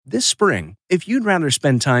This spring, if you'd rather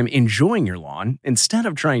spend time enjoying your lawn instead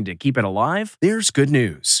of trying to keep it alive, there's good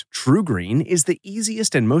news. True Green is the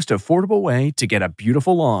easiest and most affordable way to get a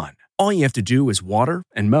beautiful lawn. All you have to do is water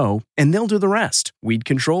and mow, and they'll do the rest. Weed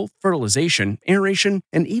control, fertilization, aeration,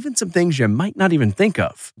 and even some things you might not even think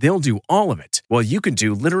of. They'll do all of it, while you can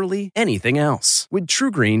do literally anything else. With True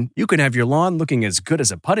Green, you can have your lawn looking as good as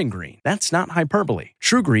a putting green. That's not hyperbole.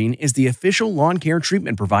 True Green is the official lawn care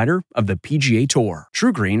treatment provider of the PGA Tour.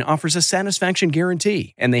 True Green offers a satisfaction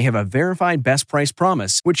guarantee, and they have a verified best price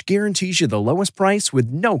promise, which guarantees you the lowest price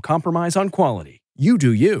with no compromise on quality. You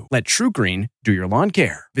do you. Let True Green do your lawn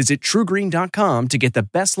care. Visit truegreen.com to get the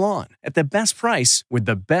best lawn at the best price with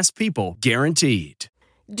the best people guaranteed.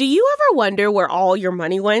 Do you ever wonder where all your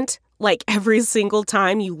money went? Like every single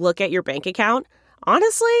time you look at your bank account?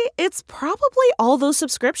 Honestly, it's probably all those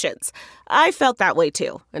subscriptions. I felt that way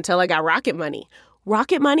too, until I got Rocket Money.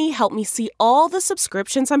 Rocket Money helped me see all the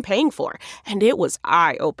subscriptions I'm paying for, and it was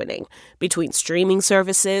eye-opening. Between streaming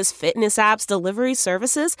services, fitness apps, delivery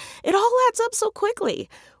services, it all adds up so quickly.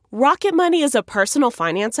 Rocket Money is a personal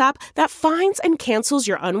finance app that finds and cancels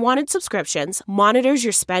your unwanted subscriptions, monitors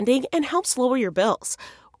your spending, and helps lower your bills.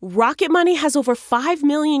 Rocket Money has over 5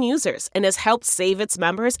 million users and has helped save its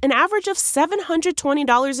members an average of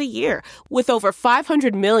 $720 a year, with over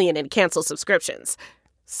 500 million in canceled subscriptions.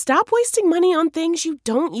 Stop wasting money on things you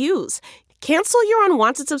don't use. Cancel your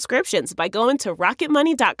unwanted subscriptions by going to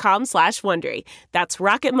rocketmoney.com/Wondery. That's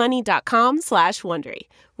rocketmoney.com/Wondery.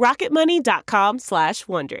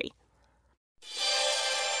 rocketmoney.com/Wondery.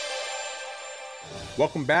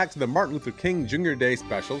 Welcome back to the Martin Luther King Jr. Day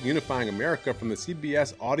special, Unifying America from the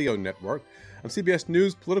CBS Audio Network. I'm CBS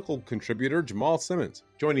News political contributor Jamal Simmons.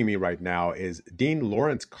 Joining me right now is Dean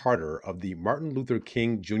Lawrence Carter of the Martin Luther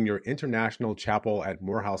King Jr. International Chapel at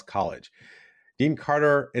Morehouse College. Dean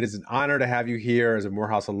Carter, it is an honor to have you here as a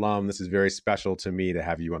Morehouse alum. This is very special to me to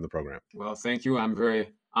have you on the program. Well, thank you. I'm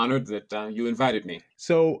very honored that you invited me.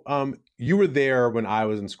 So you were there when I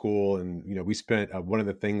was in school, and we spent one of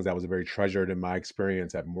the things that was very treasured in my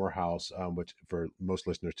experience at Morehouse, which for most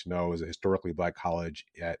listeners to know is a historically Black college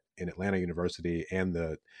in Atlanta University and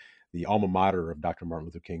the alma mater of Dr. Martin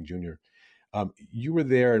Luther King Jr. You were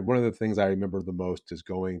there, and one of the things I remember the most is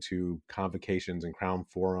going to convocations and Crown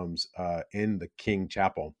forums in the King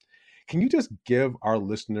Chapel. Can you just give our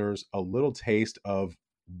listeners a little taste of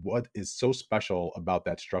what is so special about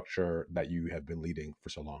that structure that you have been leading for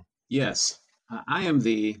so long? Yes, I am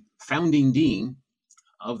the founding dean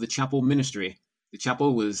of the chapel ministry. The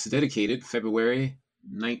chapel was dedicated February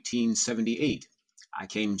 1978. I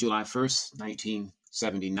came July 1st,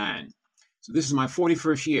 1979. So this is my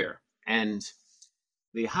 41st year. And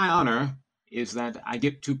the high honor is that I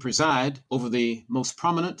get to preside over the most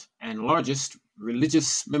prominent and largest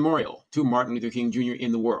religious memorial to Martin Luther King Jr.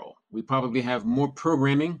 in the world. We probably have more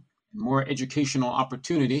programming and more educational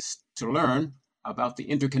opportunities to learn about the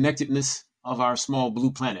interconnectedness of our small blue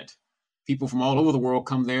planet. People from all over the world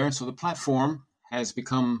come there, so the platform has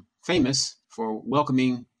become famous for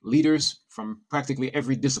welcoming leaders from practically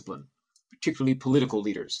every discipline, particularly political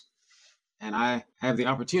leaders. And I have the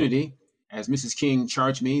opportunity, as Mrs. King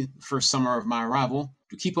charged me the first summer of my arrival,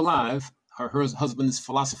 to keep alive her husband's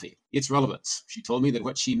philosophy, its relevance. She told me that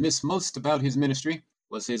what she missed most about his ministry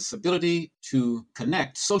was his ability to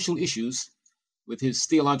connect social issues with his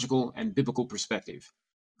theological and biblical perspective.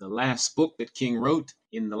 The last book that King wrote,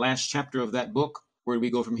 in the last chapter of that book, Where Do We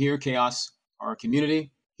Go From Here, Chaos, Our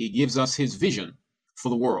Community, he gives us his vision for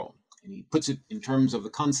the world. And he puts it in terms of the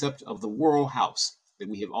concept of the world house that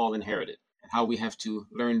we have all inherited, and how we have to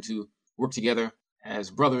learn to work together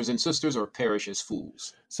as brothers and sisters or perish as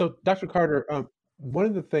fools. So, Dr. Carter, one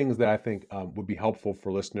of the things that I think would be helpful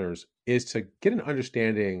for listeners is to get an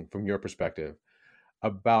understanding from your perspective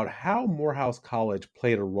about how Morehouse College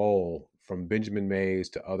played a role, from Benjamin Mays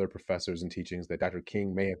to other professors and teachings that Dr.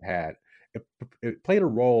 King may have had. It played a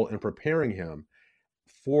role in preparing him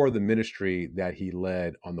for the ministry that he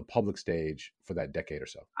led on the public stage for that decade or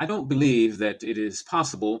so. I don't believe that it is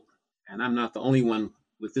possible, and I'm not the only one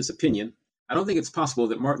with this opinion, I don't think it's possible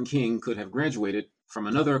that Martin King could have graduated from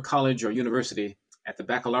another college or university at the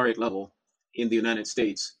baccalaureate level in the United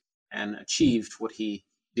States and achieved what he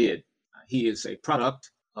did. He is a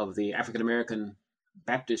product of the African American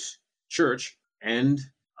Baptist Church and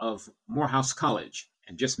of Morehouse College.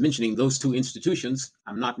 And just mentioning those two institutions,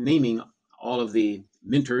 I'm not naming all of the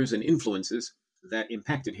mentors and influences that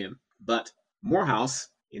impacted him. But Morehouse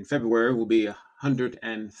in February will be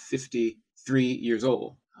 153 years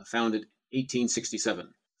old, founded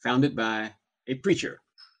 1867, founded by a preacher,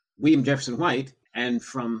 William Jefferson White. And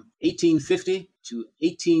from 1850 to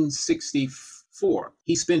 1864, 4.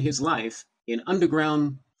 He spent his life in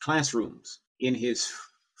underground classrooms, in his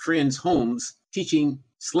friends' homes, teaching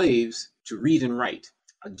slaves to read and write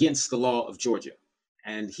against the law of Georgia.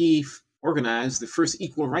 And he organized the first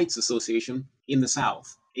Equal Rights Association in the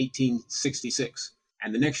South, 1866.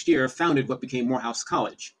 And the next year founded what became Morehouse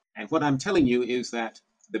College. And what I'm telling you is that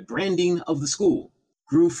the branding of the school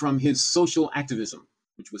grew from his social activism,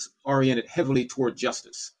 which was oriented heavily toward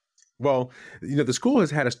justice. Well, the school has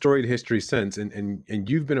had a storied history since, and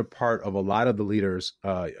you've been a part of a lot of the leaders,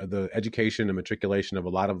 the education and matriculation of a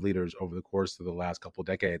lot of leaders over the course of the last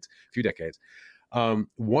few decades.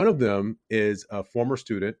 One of them is a former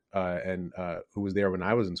student and who was there when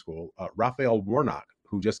I was in school, Raphael Warnock,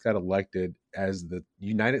 who just got elected as the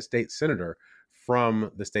United States Senator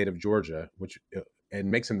from the state of Georgia, which and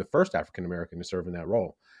makes him the first African American to serve in that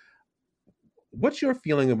role. What's your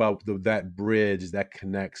feeling about that bridge that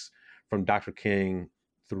connects from Dr. King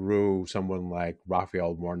through someone like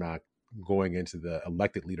Raphael Warnock going into the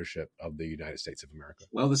elected leadership of the United States of America?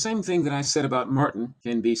 Well, the same thing that I said about Martin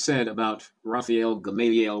can be said about Raphael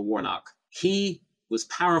Gamaliel Warnock. He was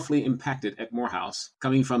powerfully impacted at Morehouse,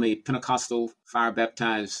 coming from a Pentecostal,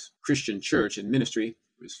 fire-baptized Christian church and ministry.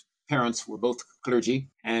 His parents were both clergy,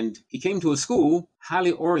 and he came to a school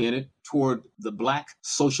highly oriented toward the Black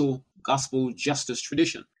social gospel justice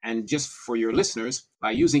tradition. And just for your listeners,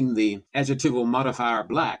 by using the adjectival modifier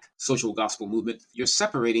Black social gospel movement, you're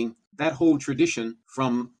separating that whole tradition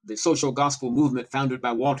from the social gospel movement founded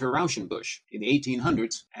by Walter Rauschenbusch in the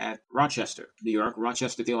 1800s at Rochester, New York,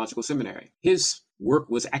 Rochester Theological Seminary. His work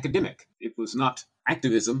was academic. It was not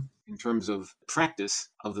activism in terms of practice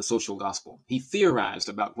of the social gospel. He theorized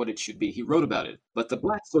about what it should be. He wrote about it. But the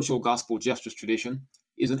Black social gospel justice tradition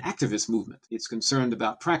is an activist movement. It's concerned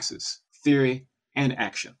about praxis, theory, and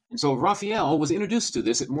action. And so Raphael was introduced to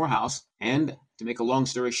this at Morehouse. And to make a long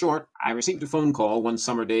story short, I received a phone call one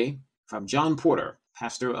summer day from John Porter,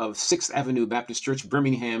 pastor of 6th Avenue Baptist Church,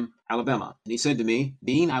 Birmingham, Alabama. And he said to me,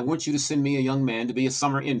 "Dean, I want you to send me a young man to be a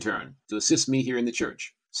summer intern to assist me here in the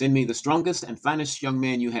church. Send me the strongest and finest young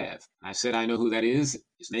man you have." And I said, "I know who that is.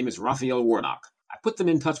 His name is Raphael Warnock." I put them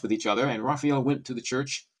in touch with each other, and Raphael went to the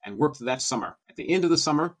church and worked that summer. At the end of the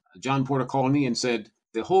summer, John Porter called me and said,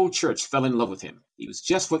 "The whole church fell in love with him. He was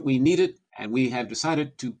just what we needed, and we have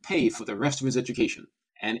decided to pay for the rest of his education."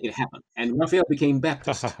 And it happened. And Raphael became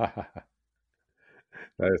Baptist.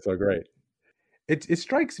 That is so great. It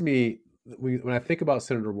strikes me when I think about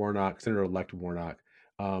Senator-elect Warnock,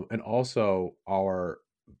 and also our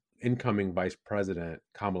incoming Vice President,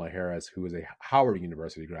 Kamala Harris, who is a Howard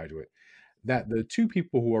University graduate, that the two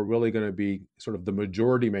people who are really going to be sort of the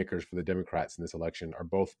majority makers for the Democrats in this election are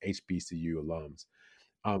both HBCU alums.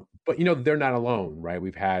 But, they're not alone, right?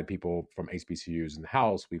 We've had people from HBCUs in the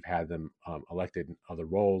House. We've had them elected in other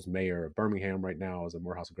roles. Mayor of Birmingham right now is a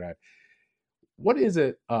Morehouse grad. What is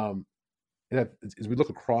it that as we look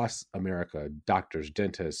across America, doctors,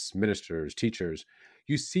 dentists, ministers, teachers,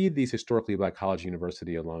 you see these historically Black college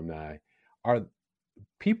university alumni.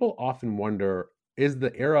 People often wonder, is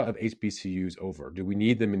the era of HBCUs over? Do we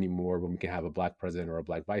need them anymore when we can have a Black president or a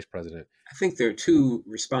Black vice president? I think there are two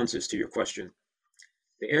responses to your question.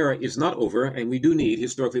 The era is not over, and we do need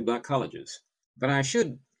historically Black colleges. But I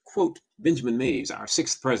should quote Benjamin Mays, our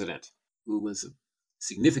 6th president, who was a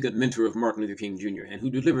significant mentor of Martin Luther King Jr. and who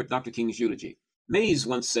delivered Dr. King's eulogy. Mays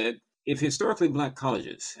once said, "If historically Black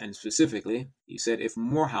colleges, and specifically, he said, if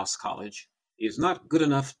Morehouse College is not good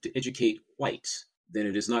enough to educate whites, then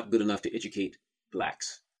it is not good enough to educate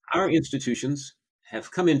Blacks." Our institutions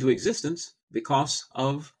have come into existence because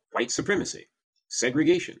of white supremacy,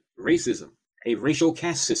 segregation, racism, a racial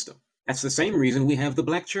caste system. That's the same reason we have the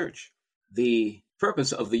Black church. The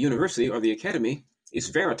purpose of the university or the academy is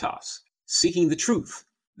veritas, seeking the truth.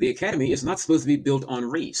 The academy is not supposed to be built on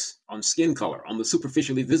race, on skin color, on the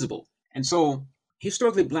superficially visible. And so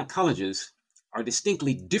historically Black colleges are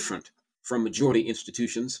distinctly different from majority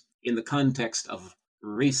institutions in the context of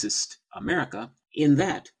racist America, in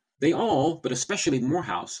that they all, but especially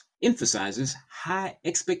Morehouse, emphasizes high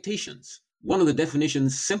expectations. One of the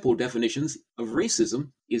simple definitions of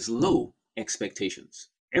racism is low expectations.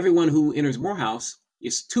 Everyone who enters Morehouse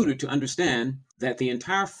is tutored to understand that the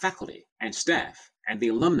entire faculty and staff and the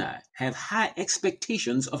alumni have high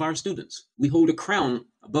expectations of our students. We hold a crown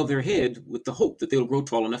above their head with the hope that they'll grow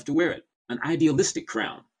tall enough to wear it, an idealistic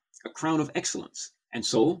crown, a crown of excellence. And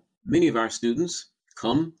so many of our students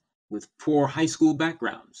come with poor high school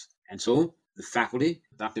backgrounds. And so the faculty,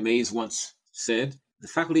 Dr. Mays once said, the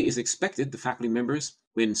faculty is expected, the faculty members,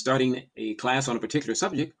 when starting a class on a particular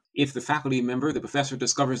subject, if the faculty member, the professor,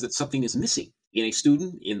 discovers that something is missing in a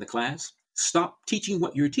student in the class, Stop teaching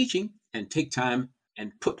what you're teaching and take time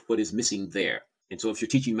and put what is missing there. And so if you're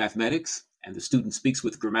teaching mathematics and the student speaks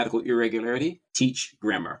with grammatical irregularity, teach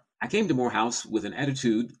grammar. I came to Morehouse with an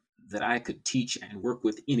attitude that I could teach and work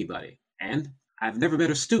with anybody. And I've never met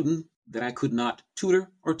a student that I could not tutor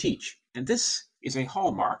or teach. And this is a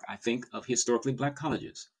hallmark, I think, of historically Black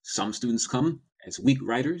colleges. Some students come as weak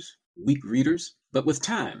writers, weak readers, but with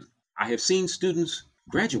time, I have seen students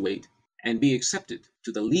graduate and be accepted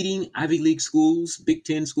to the leading Ivy League schools, Big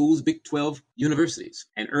 10 schools, Big 12 universities,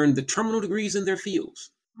 and earn the terminal degrees in their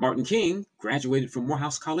fields. Martin King graduated from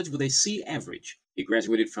Morehouse College with a C average. He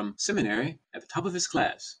graduated from seminary at the top of his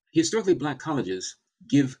class. Historically Black colleges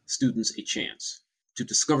give students a chance to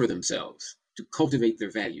discover themselves, to cultivate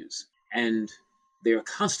their values, and they are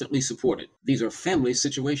constantly supported. These are family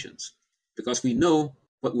situations because we know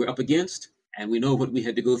what we're up against and we know what we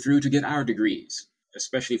had to go through to get our degrees,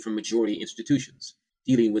 especially from majority institutions,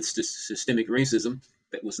 dealing with systemic racism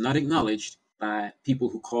that was not acknowledged by people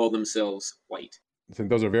who call themselves white. I think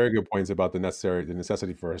those are very good points about the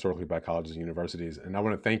necessity for historically Black colleges and universities. And I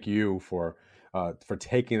want to thank you for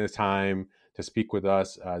taking the time to speak with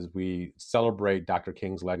us as we celebrate Dr.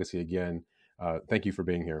 King's legacy again. Thank you for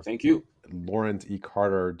being here. Thank you. Lawrence E.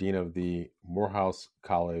 Carter, Dean of the Morehouse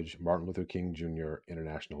College Martin Luther King Jr.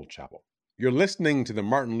 International Chapel. You're listening to the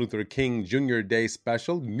Martin Luther King Jr. Day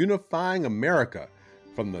special, Unifying America.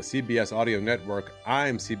 From the CBS Audio Network,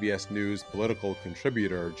 I'm CBS News political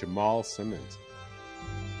contributor Jamal Simmons.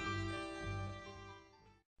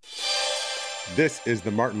 This is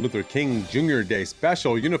the Martin Luther King Jr. Day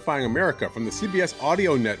special, Unifying America. From the CBS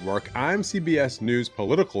Audio Network, I'm CBS News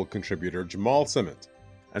political contributor Jamal Simmons.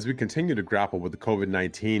 As we continue to grapple with the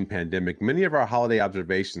COVID-19 pandemic, many of our holiday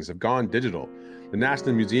observations have gone digital. The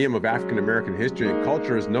National Museum of African American History and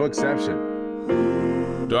Culture is no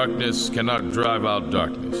exception. Darkness cannot drive out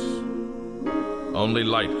darkness. Only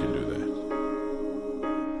light can do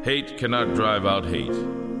that. Hate cannot drive out hate.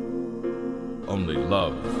 Only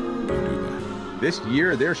love can do that. This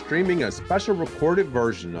year, they're streaming a special recorded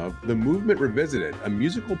version of The Movement Revisited, a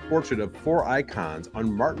musical portrait of four icons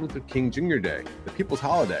on Martin Luther King Jr. Day, the people's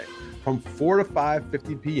holiday, from 4 to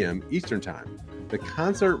 5:50 p.m. Eastern Time. The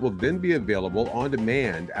concert will then be available on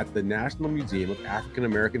demand at the National Museum of African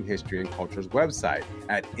American History and Culture's website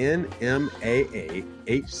at nmaahc.si.edu.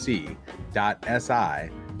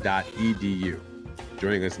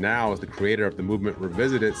 Joining us now is the creator of The Movement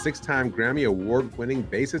Revisited, 6-time Grammy Award-winning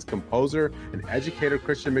bassist, composer, and educator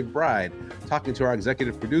Christian McBride, talking to our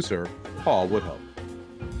executive producer, Paul Woodhull.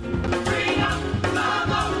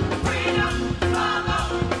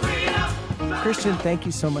 Christian, thank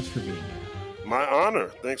you so much for being here. My honor.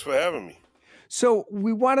 Thanks for having me. So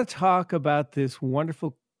we want to talk about this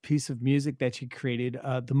wonderful piece of music that you created,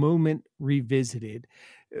 The Movement Revisited.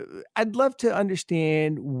 I'd love to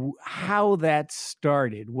understand how that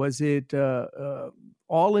started. Was it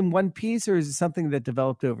all in one piece, or is it something that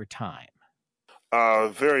developed over time?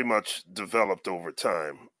 Very much developed over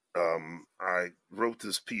time. I wrote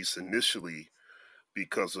this piece initially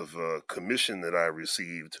because of a commission that I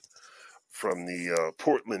received from the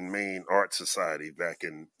Portland, Maine Art Society back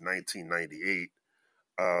in 1998.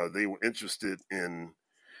 They were interested in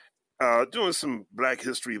doing some Black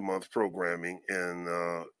History Month programming,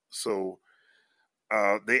 and so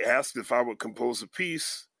they asked if I would compose a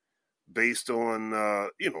piece based on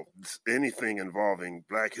anything involving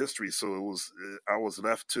Black history. So I was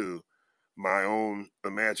left to my own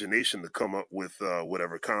imagination to come up with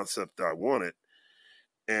whatever concept I wanted,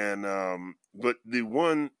 and but the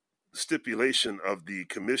one stipulation of the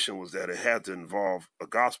commission was that it had to involve a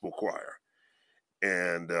gospel choir,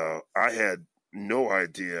 and I had no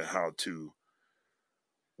idea how to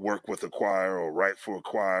work with a choir or write for a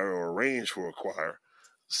choir or arrange for a choir.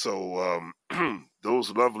 So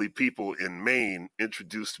those lovely people in Maine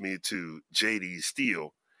introduced me to J.D.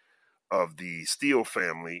 Steele of the Steele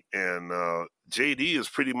family. And J.D. has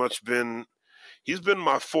pretty much he's been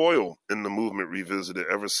my foil in The Movement Revisited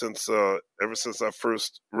ever since I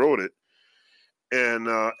first wrote it. And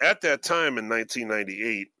at that time in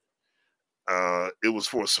 1998, it was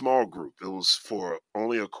for a small group. It was for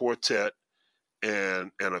only a quartet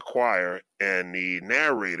and a choir, and the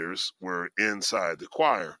narrators were inside the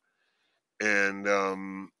choir. And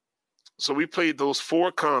so we played those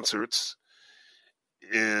 4 concerts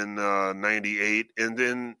in 98, and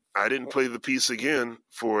then I didn't play the piece again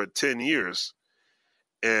for 10 years.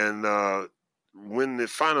 And when it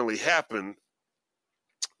finally happened,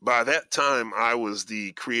 by that time, I was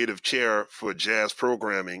the creative chair for jazz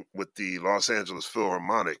programming with the Los Angeles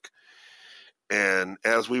Philharmonic. And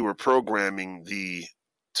as we were programming the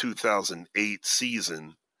 2008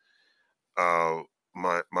 season,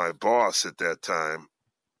 my boss at that time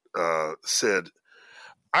said,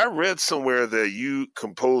 I read somewhere that you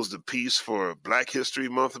composed a piece for Black History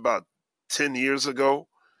Month about 10 years ago.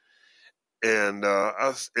 And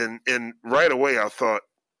and right away I thought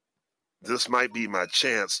this might be my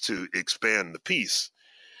chance to expand the piece.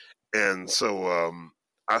 And so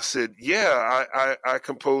I said, yeah, I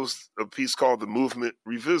composed a piece called The Movement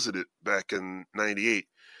Revisited back in 98.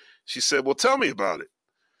 She said, well, tell me about it.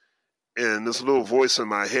 And this little voice in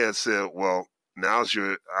my head said, well, now's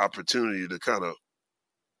your opportunity to kind of,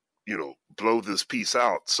 blow this piece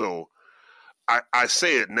out. So I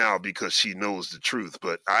say it now because she knows the truth,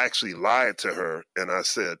 but I actually lied to her and I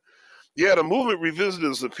said, yeah, The Movement Revisited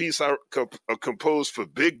is a piece I composed for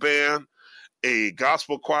big band, a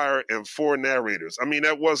gospel choir, and 4 narrators. I mean,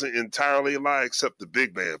 that wasn't entirely a lie except the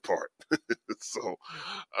big band part. So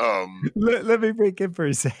let me break in for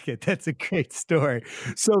a second. That's a great story.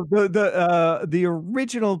 So the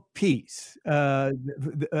original piece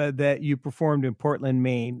that you performed in Portland,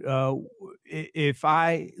 Maine, if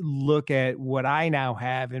I look at what I now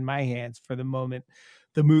have in my hands for the moment,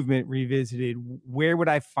 The Movement Revisited, where would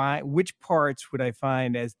I find, which parts would I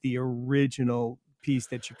find as the original piece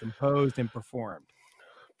that you composed and performed?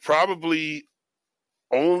 Probably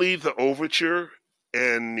only the overture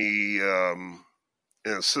and the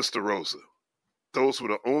and Sister Rosa. Those were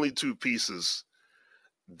the only 2 pieces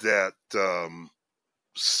that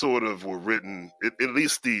sort of were written, at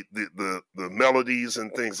least the melodies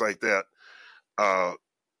and things like that.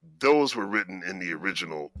 Those were written in the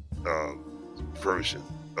original version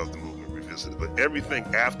of The Movement Revisited. But everything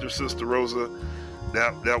after Sister Rosa,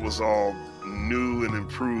 that was all new and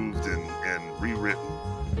improved and rewritten.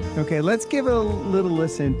 Okay, let's give a little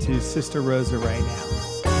listen to Sister Rosa right now.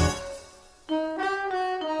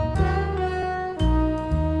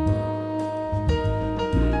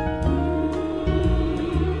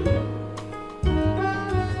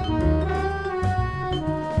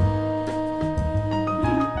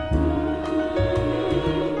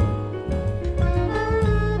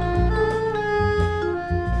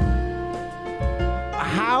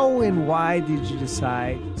 And why did you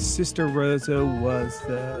decide Sister Rosa was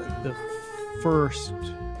the first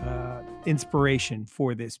inspiration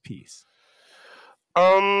for this piece?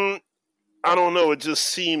 I don't know. It just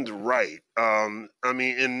seemed right. I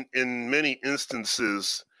mean, in many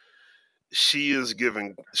instances, she is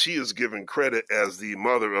given credit as the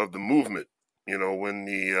mother of the movement. When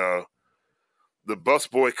the bus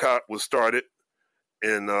boycott was started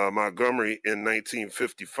in Montgomery in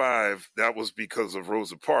 1955, that was because of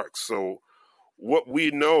Rosa Parks. So what we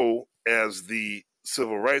know as the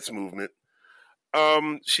civil rights movement,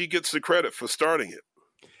 she gets the credit for starting it.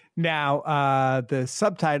 Now, the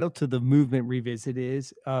subtitle to The Movement Revisit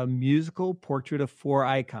is A Musical Portrait of 4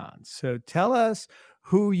 Icons. So tell us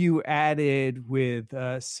who you added with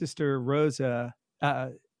Sister Rosa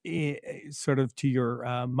sort of to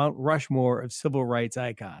your Mount Rushmore of civil rights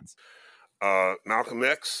icons. Malcolm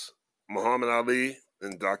X, Muhammad Ali,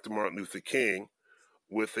 and Dr. Martin Luther King,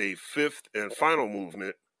 with a 5th and final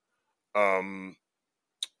movement, kind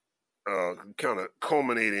of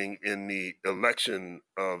culminating in the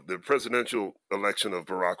presidential election of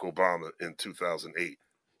Barack Obama in 2008.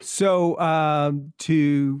 So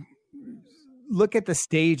to look at the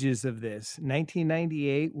stages of this,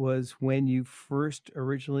 1998 was when you first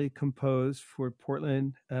originally composed for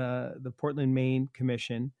Portland, the Portland, Maine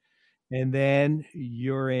Commission. And then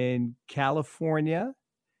you're in California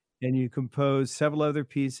and you composed several other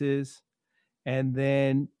pieces. And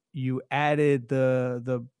then you added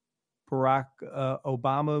the Barack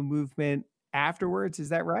Obama movement afterwards. Is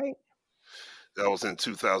that right? That was in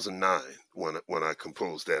 2009 when I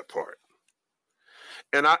composed that part.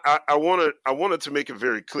 And I wanted to make it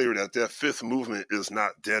very clear that 5th movement is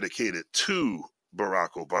not dedicated to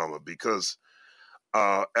Barack Obama, because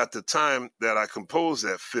at the time that I composed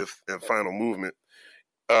that 5th and final movement,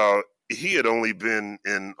 he had only been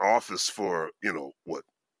in office for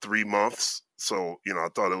 3 months. So I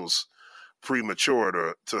thought it was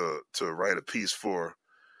premature to write a piece for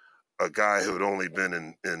a guy who had only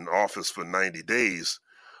been in office for 90 days.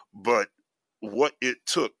 But what it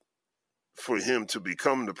took for him to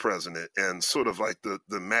become the president, and sort of like the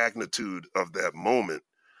magnitude of that moment,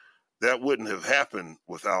 that wouldn't have happened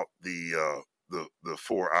without the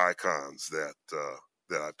 4 icons that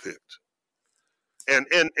I picked, and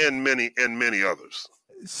many others.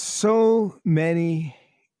 So many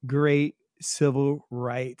great civil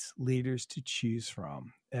rights leaders to choose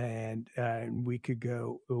from, and we could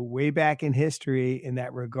go way back in history in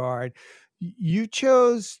that regard. You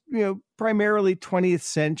chose, primarily 20th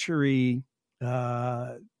century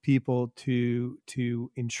people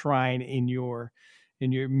to enshrine in your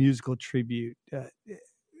musical tribute.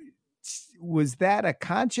 Was that a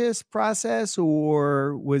conscious process,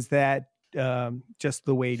 or was that just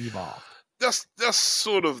the way it evolved? That's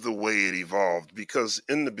sort of the way it evolved, because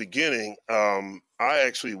in the beginning, I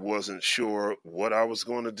actually wasn't sure what I was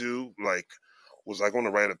going to do. Like, was I going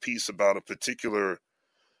to write a piece about a particular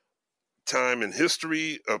time in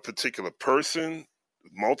history, a particular person,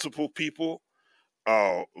 multiple people,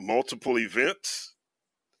 multiple events?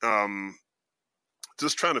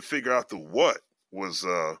 Just trying to figure out the what was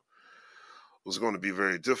going to be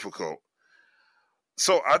very difficult.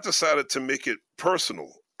 So I decided to make it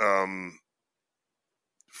personal.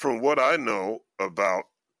 From what I know about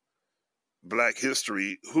Black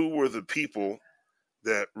history, who were the people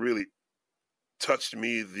that really touched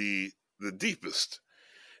me the deepest?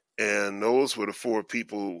 And those were the four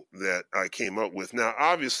people that I came up with. Now,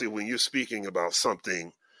 obviously, when you're speaking about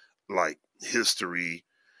something like history,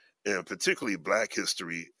 and particularly Black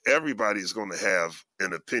history, everybody's going to have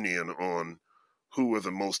an opinion on who are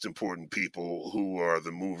the most important people, who are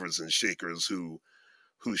the movers and shakers, who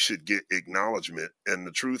should get acknowledgement. And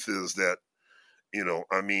the truth is that,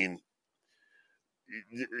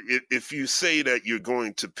 if you say that you're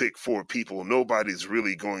going to pick four people, nobody's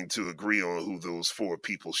really going to agree on who those four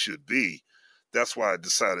people should be. That's why I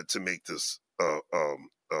decided to make this a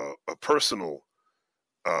personal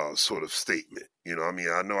sort of statement.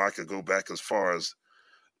 I know I could go back as far as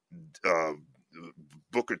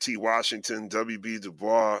Booker T. Washington, W.B. Du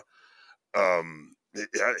Bois,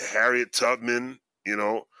 Harriet Tubman,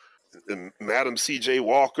 Madam C.J.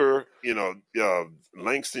 Walker,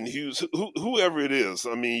 Langston Hughes, whoever it is.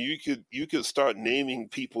 I mean, you could start naming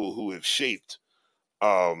people who have shaped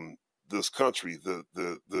this country,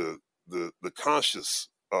 the conscience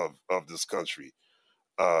of this country.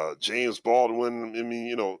 James Baldwin. I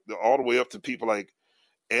mean, all the way up to people like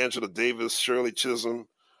Angela Davis, Shirley Chisholm,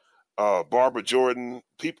 Barbara Jordan,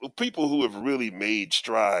 people who have really made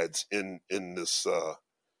strides in this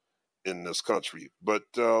country. But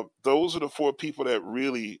those are the four people that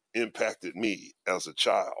really impacted me as a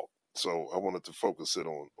child. So I wanted to focus it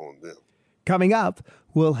on them. Coming up,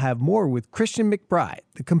 we'll have more with Christian McBride,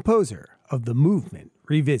 the composer of The Movement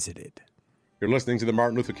Revisited. You're listening to the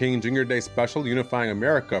Martin Luther King Jr. Day Special, Unifying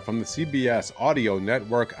America, from the CBS Audio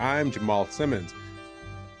Network. I'm Jamal Simmons.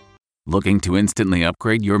 Looking to instantly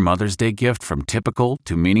upgrade your Mother's Day gift from typical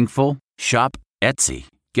to meaningful? Shop Etsy.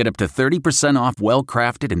 Get up to 30% off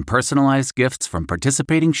well-crafted and personalized gifts from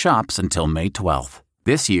participating shops until May 12th.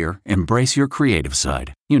 This year, embrace your creative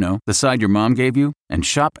side. The side your mom gave you. And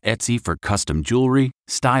shop Etsy for custom jewelry,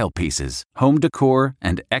 style pieces, home decor,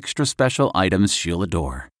 and extra special items she'll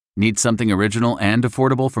adore. Need something original and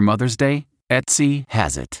affordable for Mother's Day? Etsy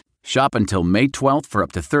has it. Shop until May 12th for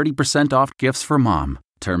up to 30% off gifts for mom.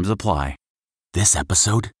 Terms apply. This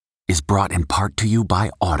episode is brought in part to you by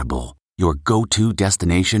Audible, your go-to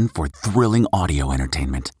destination for thrilling audio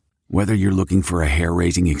entertainment. Whether you're looking for a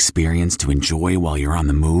hair-raising experience to enjoy while you're on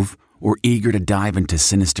the move, or eager to dive into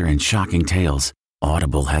sinister and shocking tales,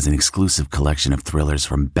 Audible has an exclusive collection of thrillers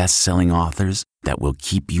from best-selling authors that will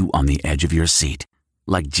keep you on the edge of your seat.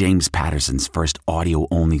 Like James Patterson's first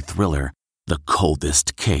audio-only thriller, The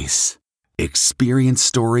Coldest Case. Experience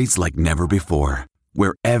stories like never before,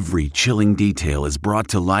 where every chilling detail is brought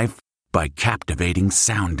to life by captivating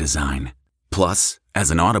sound design. Plus, as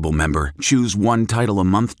an Audible member, choose one title a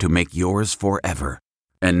month to make yours forever.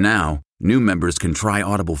 And now, new members can try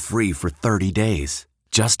Audible free for 30 days.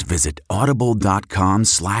 Just visit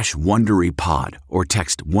audible.com/WonderyPod or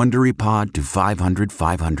text WonderyPod to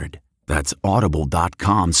 500-500. That's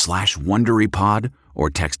audible.com/WonderyPod or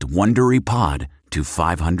text WonderyPod to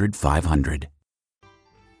 500-500.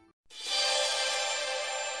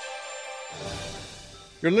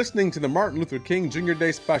 You're listening to the Martin Luther King Jr.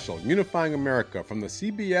 Day Special, Unifying America, from the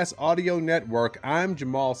CBS Audio Network. I'm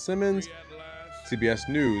Jamal Simmons, CBS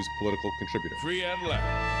News political contributor. Free at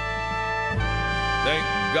last. Thank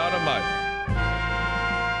God Almighty.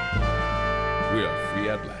 We are free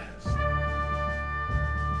at last.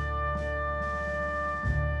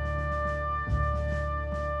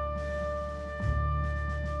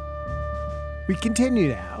 We continue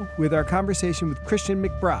now with our conversation with Christian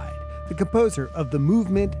McBride, the composer of The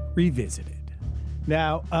Movement Revisited.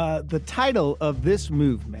 Now, the title of this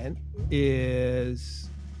movement is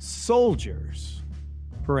Soldiers,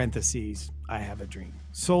 parentheses, I Have a Dream.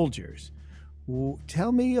 Soldiers.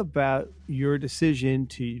 Tell me about your decision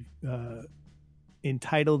to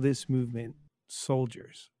entitle this movement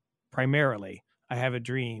Soldiers. Primarily, I Have a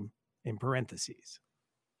Dream, in parentheses.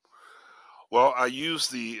 Well, as you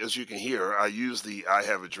can hear, I use the I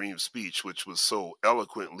Have a Dream speech, which was so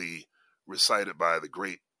eloquently recited by the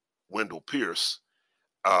great Wendell Pierce.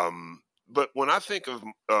 But when I think of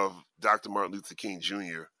Dr. Martin Luther King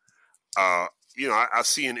Jr., I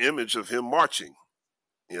see an image of him marching.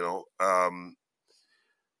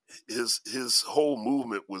 His whole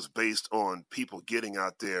movement was based on people getting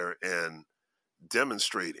out there and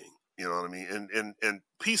demonstrating. You know what I mean, and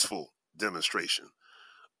peaceful demonstration.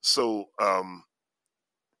 So I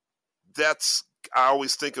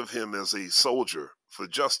always think of him as a soldier for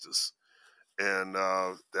justice, and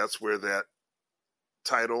that's where that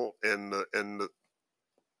title and the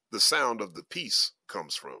sound of the peace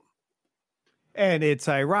comes from. And it's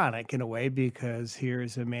ironic in a way because here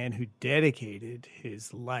is a man who dedicated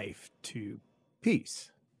his life to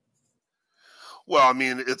peace. Well, I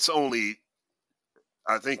mean,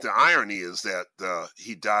 I think the irony is that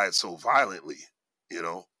he died so violently,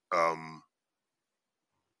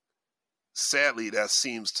 sadly, that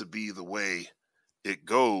seems to be the way it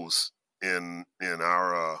goes in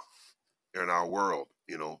our world.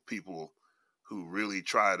 People who really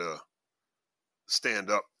try to stand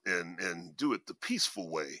up and do it the peaceful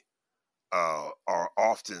way are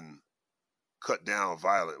often cut down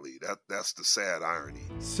violently. That's the sad irony.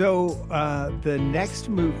 So the next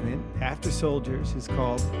movement after Soldiers is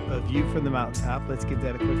called A View from the Mountaintop. Let's give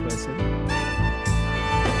that a quick listen.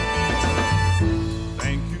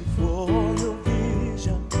 Thank you for your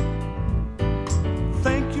vision.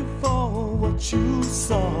 Thank you for what you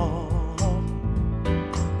saw.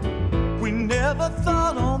 We never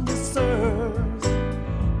thought on this earth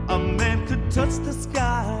a man could touch the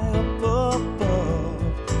sky above.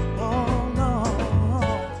 Oh, no.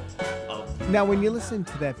 Now, when you listen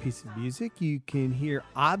to that piece of music, you can hear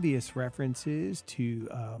obvious references to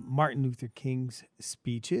Martin Luther King's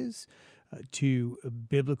speeches, to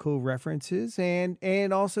biblical references,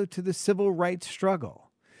 and also to the civil rights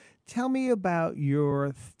struggle. Tell me about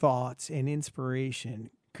your thoughts and inspiration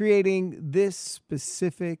creating this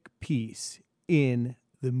specific piece in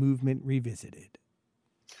the movement Revisited.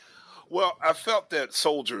 Well, I felt that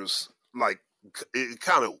Soldiers,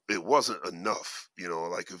 it wasn't enough,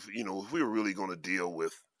 if we were really going to deal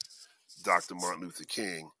with Dr. Martin Luther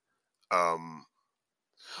King,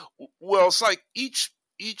 it's like each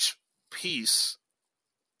piece,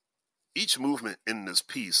 each movement in this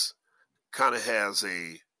piece kind of has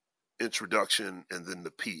a introduction and then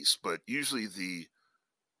the piece, but usually the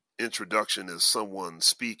introduction is someone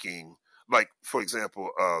speaking. Like, for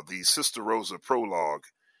example, the Sister Rosa prologue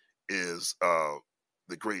is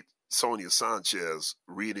the great Sonia Sanchez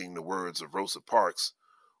reading the words of Rosa Parks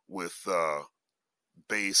with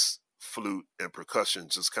bass, flute, and percussion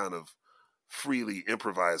just kind of freely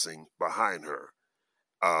improvising behind her.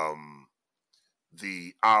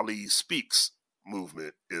 The Ali Speaks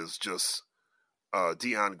movement is just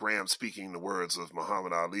Dion Graham speaking the words of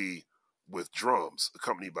Muhammad Ali with drums,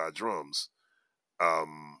 accompanied by drums.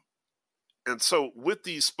 And so with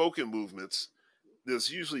these spoken movements,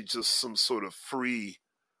 there's usually just some sort of free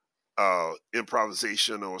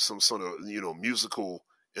improvisation or some sort of, musical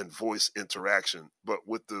and voice interaction. But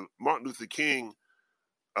with the Martin Luther King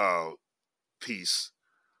piece,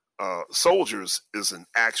 Soldiers is an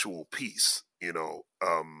actual piece,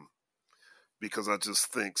 because I just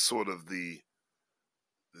think sort of the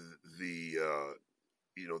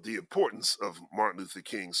importance of Martin Luther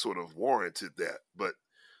King sort of warranted that. But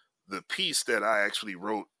the piece that I actually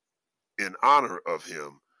wrote in honor of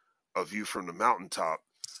him, A View from the Mountaintop,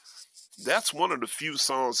 that's one of the few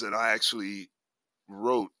songs that I actually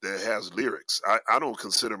wrote that has lyrics. I don't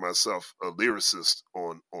consider myself a lyricist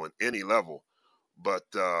on any level, but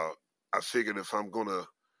I figured if I'm going to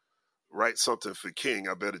write something for King,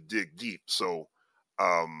 I better dig deep. So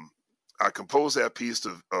I composed that piece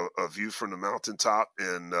of A View from the Mountaintop,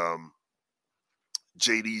 and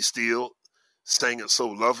J.D. Steele sang it so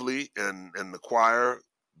lovely, and the choir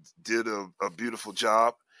did a beautiful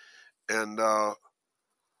job. And I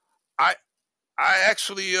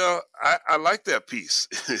actually I like that piece.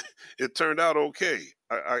 It turned out okay.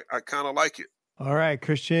 I kind of like it. All right,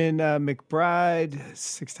 Christian McBride,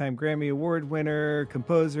 6-time Grammy Award winner,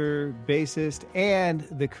 composer, bassist, and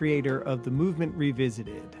the creator of the movement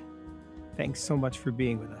Revisited. Thanks so much for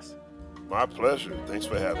being with us. My pleasure. Thanks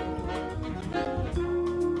for having me.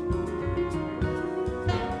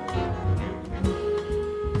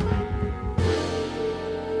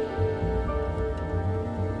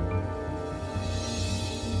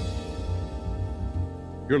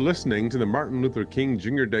 You're listening to the Martin Luther King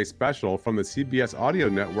Jr. Day special from the CBS Audio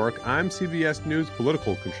Network. I'm CBS News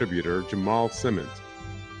political contributor Jamal Simmons.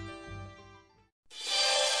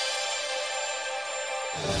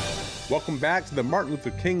 Welcome back to the Martin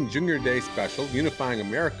Luther King Jr. Day special, Unifying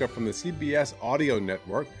America from the CBS Audio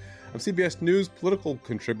Network. I'm CBS News political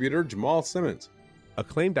contributor Jamal Simmons.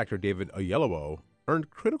 Acclaimed actor David Oyelowo earned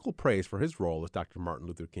critical praise for his role as Dr. Martin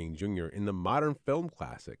Luther King Jr. in the modern film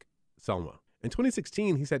classic, Selma. In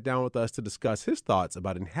 2016, he sat down with us to discuss his thoughts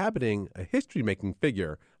about inhabiting a history-making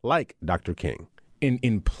figure like Dr. King.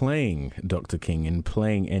 In playing Dr. King, in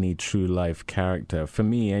playing any true life character, for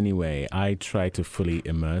me anyway, I try to fully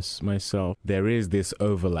immerse myself. There is this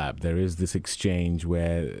overlap, there is this exchange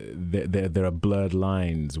where there are blurred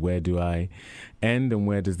lines. Where do I end and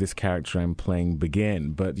where does this character I'm playing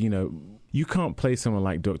begin? But, you can't play someone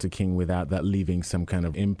like Dr. King without that leaving some kind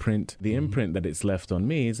of imprint. The imprint that it's left on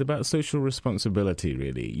me is about social responsibility,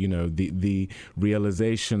 really. The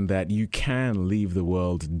realization that you can leave the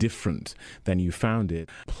world different than you found it.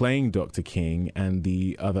 Playing Dr. King and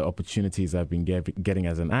the other opportunities I've been getting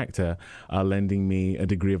as an actor are lending me a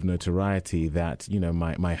degree of notoriety that,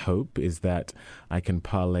 my hope is that I can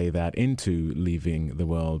parlay that into leaving the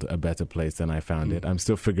world a better place than I found it. I'm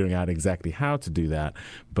still figuring out exactly how to do that,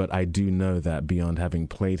 but I do know that beyond having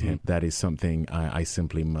played him, that is something I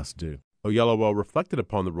simply must do. Oyelowo reflected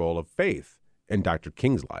upon the role of faith in Dr.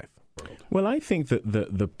 King's life. Well, I think that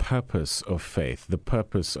the purpose of faith, the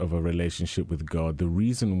purpose of a relationship with God, the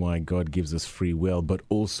reason why God gives us free will, but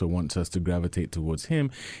also wants us to gravitate towards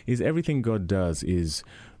Him, is everything God does is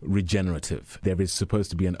regenerative. There is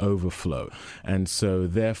supposed to be an overflow. And so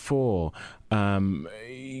therefore, in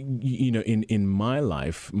my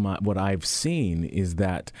life, what I've seen is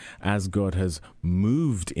that as God has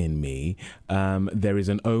moved in me, there is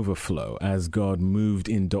an overflow. As God moved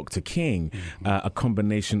in Dr. King, a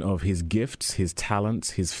combination of his gifts, his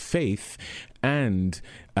talents, his faith, and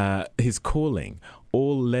his calling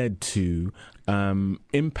all led to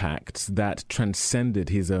impacts that transcended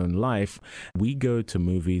his own life. We go to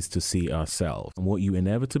movies to see ourselves. And what you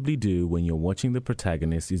inevitably do when you're watching the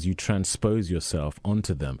protagonist is you transpose yourself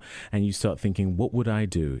onto them and you start thinking, what would I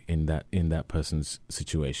do in that person's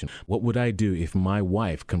situation? What would I do if my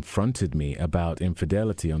wife confronted me about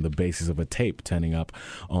infidelity on the basis of a tape turning up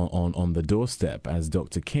on the doorstep as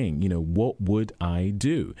Dr. King? What would I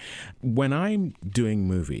do? When I'm doing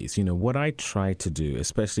movies, what I try to do,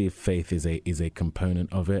 especially if faith is a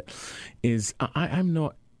component of it, is I'm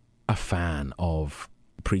not a fan of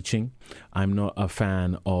preaching. I'm not a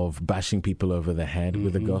fan of bashing people over the head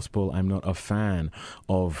with the gospel. I'm not a fan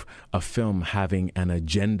of a film having an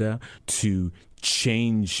agenda to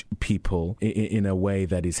change people in a way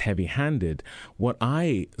that is heavy-handed. What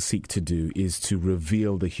I seek to do is to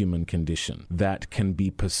reveal the human condition that can be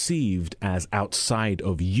perceived as outside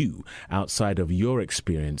of you, outside of your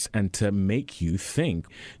experience, and to make you think.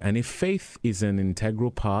 And if faith is an integral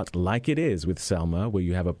part, like it is with Selma, where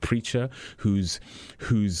you have a preacher whose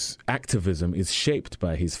activism is shaped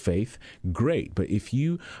by his faith, great. But if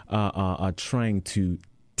you are trying to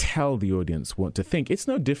tell the audience what to think, it's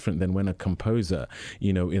no different than when a composer,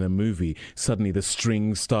 in a movie, suddenly the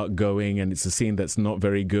strings start going and it's a scene that's not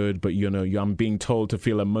very good, but I'm being told to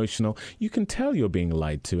feel emotional. You can tell you're being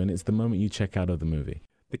lied to, and it's the moment you check out of the movie.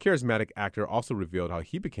 The charismatic actor also revealed how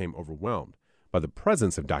he became overwhelmed by the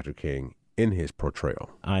presence of Dr. King in his portrayal.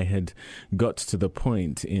 I had got to the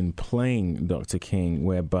point in playing Dr. King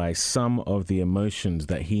whereby some of the emotions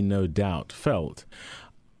that he no doubt felt,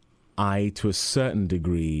 I, to a certain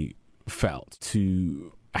degree, felt.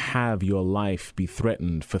 To have your life be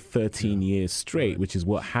threatened for 13 years straight, which is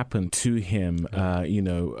what happened to him,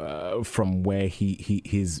 from where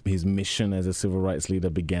his mission as a civil rights leader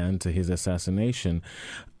began to his assassination.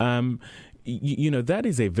 That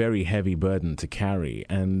is a very heavy burden to carry,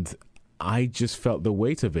 and I just felt the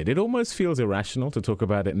weight of it. It almost feels irrational to talk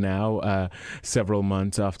about it now, several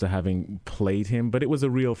months after having played him, but it was a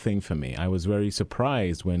real thing for me. I was very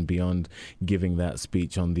surprised when, beyond giving that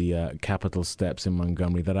speech on the Capitol steps in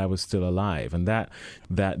Montgomery, that I was still alive. And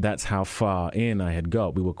that's how far in I had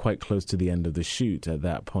got. We were quite close to the end of the shoot at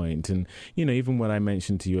that point. And, even when I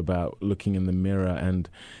mentioned to you about looking in the mirror and,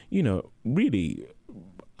 really,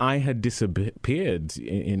 I had disappeared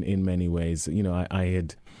in many ways. I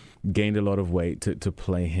had gained a lot of weight to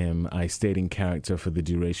play him. I stayed in character for the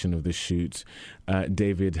duration of the shoot.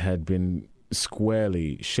 David had been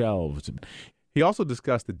squarely shelved. He also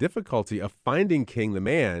discussed the difficulty of finding King the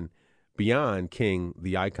man beyond King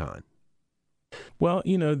the icon. Well,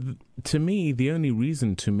 to me, the only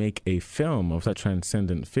reason to make a film of that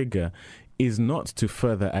transcendent figure is not to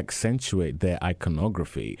further accentuate their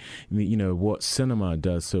iconography. What cinema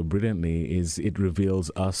does so brilliantly is it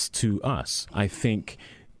reveals us to us. I think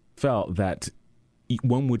felt that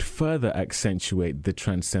one would further accentuate the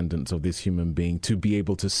transcendence of this human being to be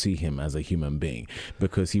able to see him as a human being,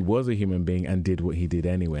 because he was a human being and did what he did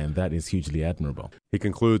anyway, and that is hugely admirable. He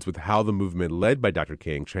concludes with how the movement led by Dr.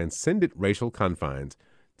 King transcended racial confines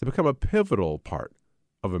to become a pivotal part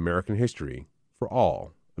of American history for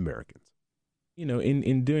all Americans. You know,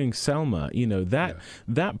 in doing Selma, you know,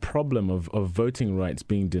 that problem of voting rights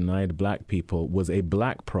being denied black people was a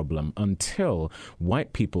black problem until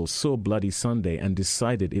white people saw Bloody Sunday and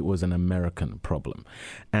decided it was an American problem.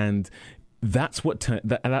 And that's what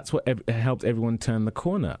helped everyone turn the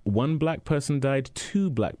corner. One black person died, 2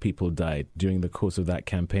 black people died during the course of that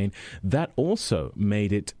campaign. That also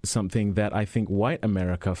made it something that I think white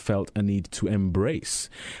America felt a need to embrace.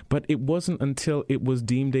 But it wasn't until it was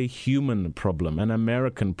deemed a human problem, an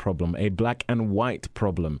American problem, a black and white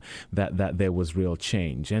problem, that there was real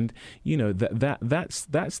change. And you know, that's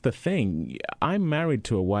the thing. I'm married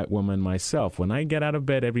to a white woman myself. When I get out of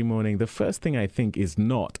bed every morning, the first thing I think is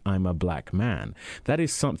not I'm a black man. That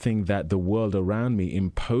is something that the world around me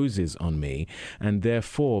imposes on me, and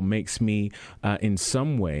therefore makes me in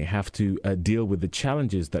some way have to deal with the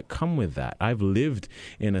challenges that come with that. I've lived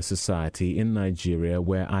in a society in Nigeria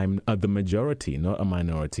where I'm the majority, not a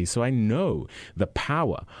minority, so I know the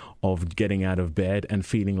power of getting out of bed and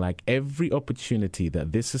feeling like every opportunity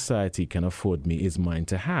that this society can afford me is mine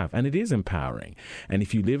to have. And it is empowering. And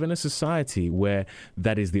if you live in a society where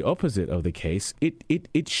that is the opposite of the case,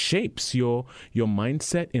 it shapes your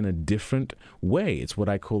mindset in a different way. It's what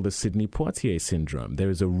I call the Sidney Poitier syndrome.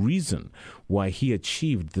 There is a reason why he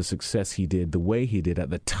achieved the success he did the way he did at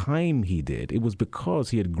the time he did. It was because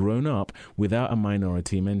he had grown up without a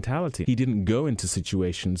minority mentality. He didn't go into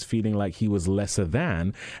situations feeling like he was lesser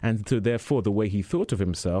than, and so therefore the way he thought of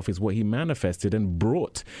himself is what he manifested and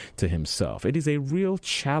brought to himself. It is a real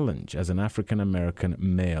challenge as an African-American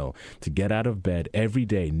male to get out of bed every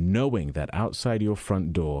day knowing that outside your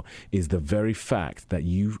front door is the very fact that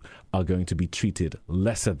you are going to be treated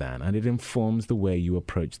lesser than, and it informs the way you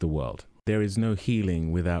approach the world. There is no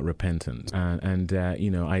healing without repentance. And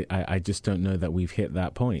you know, I just don't know that we've hit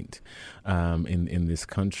that point in this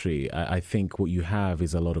country. I think what you have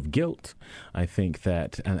is a lot of guilt. I think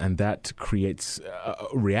that, and that creates a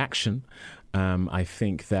reaction. I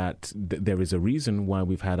think that there is a reason why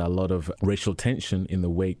we've had a lot of racial tension in the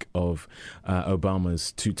wake of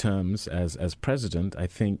Obama's 2 terms as president. I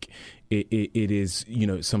think it is, you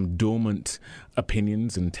know, some dormant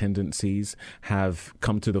opinions and tendencies have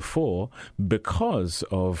come to the fore because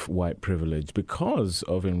of white privilege, because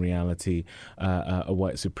of, in reality, a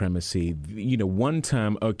white supremacy. You know, 1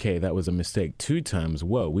 term, okay, that was a mistake. 2 terms,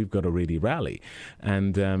 whoa, we've got to really rally.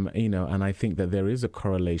 And, you know, and I think that there is a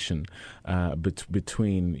correlation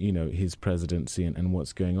between, you know, his presidency and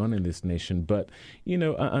what's going on in this nation. But, you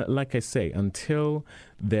know, like I say, until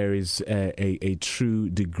there is a true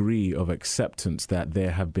degree of acceptance that there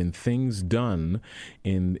have been things done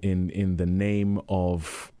in the name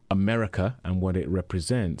of America and what it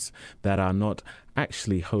represents that are not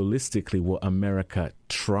actually holistically what America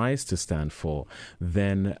tries to stand for,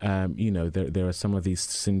 then you know, there are some of these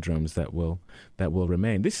syndromes that will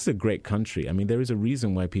remain. This is a great country. I mean, there is a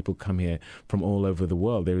reason why people come here from all over the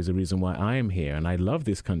world. There is a reason why I am here, and I love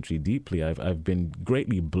this country deeply. I've been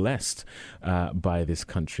greatly blessed by this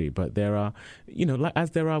country. But there are, you know, like,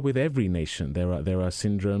 as there are with every nation, there are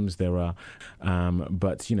syndromes. There are,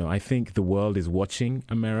 but you know, I think the world is watching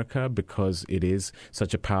America because it is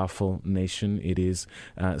such a powerful nation. It is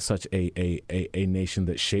such a nation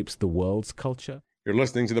that shapes the world's culture. You're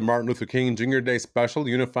listening to the Martin Luther King Jr. Day special,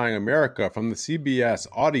 Unifying America, from the CBS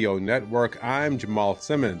Audio Network. I'm Jamal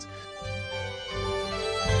Simmons.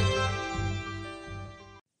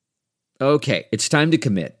 Okay, it's time to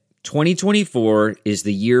commit. 2024 is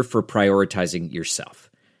the year for prioritizing yourself.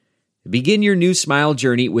 Begin your new smile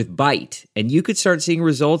journey with Byte, and you could start seeing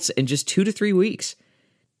results in just 2 to 3 weeks.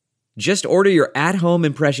 Just order your at-home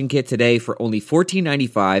impression kit today for only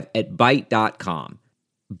 $14.95 at Byte.com.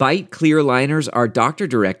 Byte clear liners are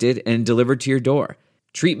doctor-directed and delivered to your door.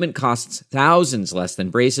 Treatment costs thousands less than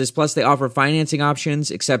braces, plus they offer financing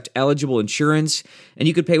options, accept eligible insurance, and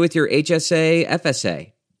you could pay with your HSA,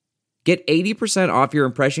 FSA. Get 80% off your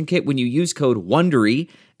impression kit when you use code WONDERY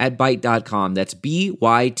at Byte.com. That's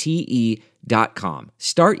BYTE.com.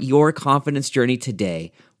 Start your confidence journey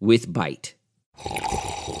today with Byte.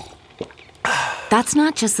 That's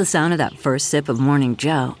not just the sound of that first sip of Morning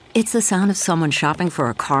Joe. It's the sound of someone shopping for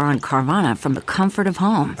a car on Carvana from the comfort of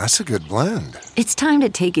home. That's a good blend. It's time to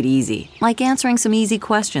take it easy, like answering some easy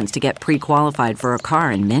questions to get pre-qualified for a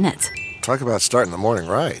car in minutes. Talk about starting the morning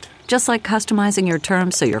right. Just like customizing your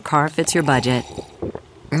terms so your car fits your budget.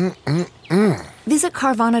 Visit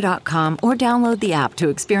Carvana.com or download the app to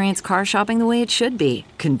experience car shopping the way it should be.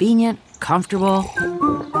 Convenient, comfortable.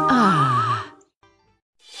 Ah.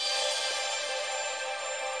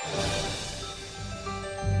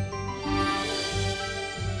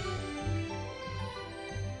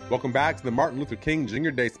 Welcome back to the Martin Luther King Jr.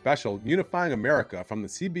 Day special, Unifying America from the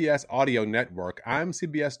CBS Audio Network. I'm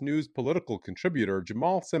CBS News political contributor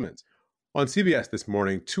Jamal Simmons. On CBS this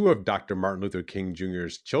morning, two of Dr. Martin Luther King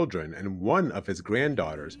Jr.'s children and one of his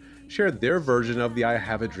granddaughters shared their version of the I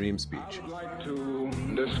Have a Dream speech. I'd like to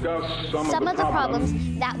discuss some of the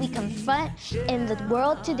problems that we confront in the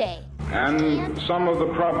world today. And some of the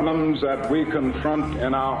problems that we confront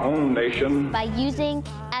in our own nation. By using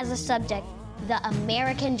as a subject the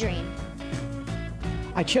American dream.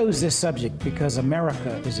 I chose this subject because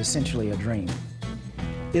America is essentially a dream.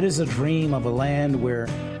 It is a dream of a land where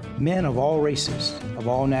men of all races, of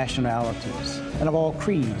all nationalities, and of all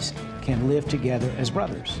creeds can live together as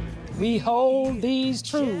brothers. We hold these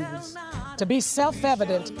truths to be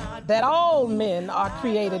self-evident that all men are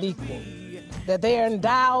created equal, that they are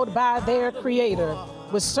endowed by their Creator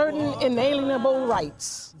with certain inalienable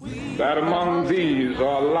rights. That among these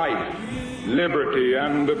are life, liberty,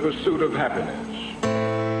 and the pursuit of happiness.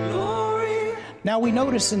 Now we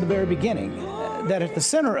notice in the very beginning that at the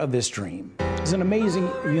center of this dream is an amazing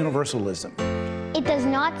universalism. It does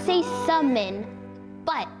not say some men,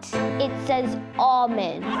 but it says all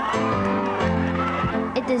men.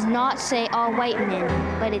 It does not say all white men,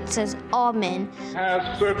 but it says all men.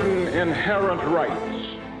 Has certain inherent rights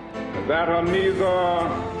that are neither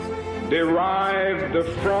derived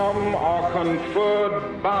from or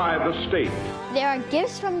conferred by the state. They are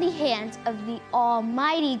gifts from the hands of the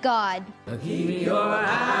Almighty God. Keep your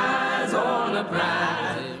eyes on the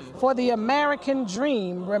prize. For the American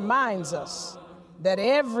dream reminds us that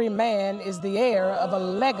every man is the heir of a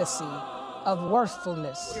legacy of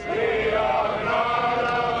worthfulness. We are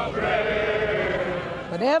not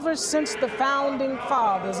afraid. But ever since the founding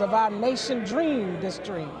fathers of our nation dreamed this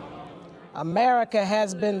dream, America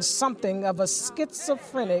has been something of a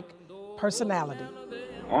schizophrenic personality.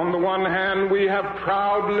 On the one hand, we have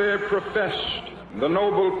proudly professed the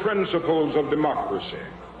noble principles of democracy.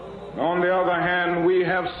 On the other hand, we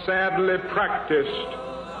have sadly practiced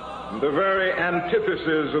the very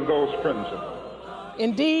antithesis of those principles.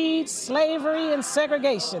 Indeed, slavery and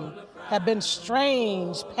segregation have been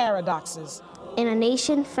strange paradoxes. In a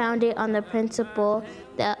nation founded on the principle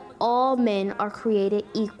that all men are created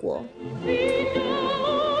equal.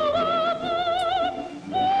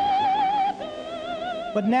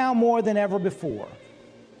 But now more than ever before,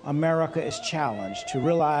 America is challenged to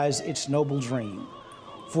realize its noble dream.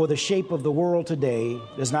 For the shape of the world today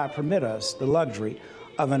does not permit us the luxury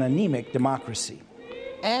of an anemic democracy.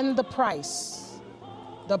 And the price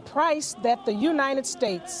that the United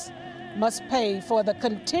States must pay for the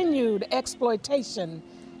continued exploitation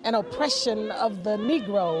and oppression of the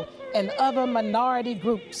Negro and other minority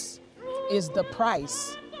groups is the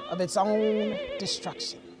price of its own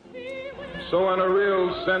destruction. So in a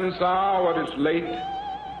real sense, our hour is late,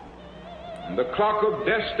 and the clock of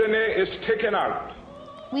destiny is ticking out.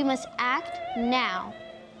 We must act now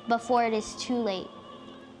before it is too late.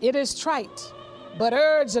 It is trite, but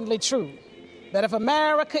urgently true, that if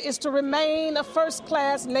America is to remain a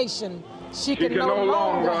first-class nation, she can no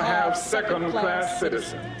longer have second-class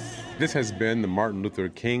citizens. This has been the Martin Luther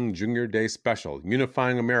King Jr. Day special,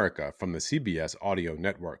 Unifying America from the CBS Audio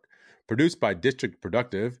Network. Produced by District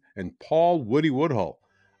Productive and Paul Woody Woodhull.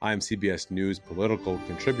 I am CBS News political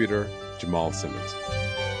contributor Jamal Simmons.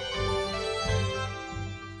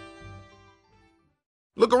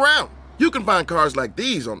 Look around. You can find cars like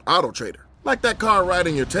these on AutoTrader, like that car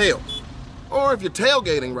riding your tail. Or if you're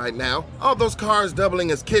tailgating right now, all those cars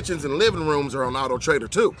doubling as kitchens and living rooms are on AutoTrader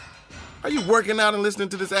too. Are you working out and listening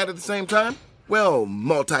to this ad at the same time? Well,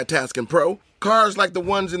 multitasking pro, cars like the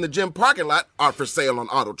ones in the gym parking lot are for sale on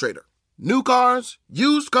AutoTrader. New cars,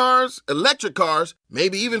 used cars, electric cars,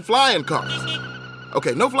 maybe even flying cars.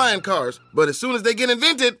 Okay, no flying cars, but as soon as they get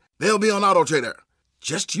invented, they'll be on AutoTrader.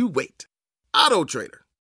 Just you wait. AutoTrader.